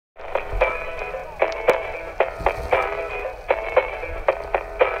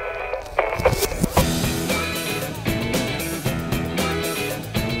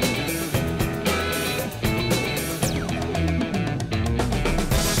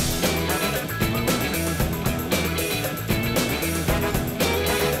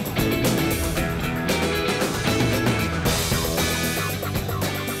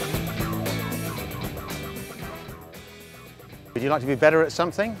like to be better at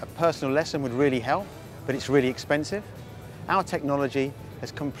something? A personal lesson would really help, but it's really expensive. Our technology has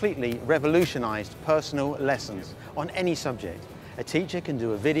completely revolutionized personal lessons on any subject. A teacher can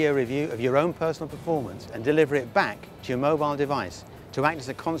do a video review of your own personal performance and deliver it back to your mobile device to act as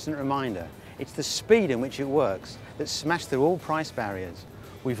a constant reminder. It's the speed in which it works that smashed through all price barriers.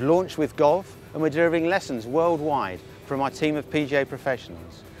 We've launched with golf and we're delivering lessons worldwide from our team of PGA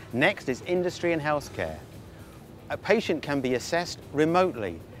professionals. Next is industry and healthcare. A patient can be assessed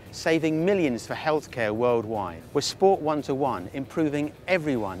remotely, saving millions for healthcare worldwide. We're sport one-to-one, improving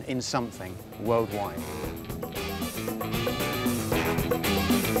everyone in something worldwide.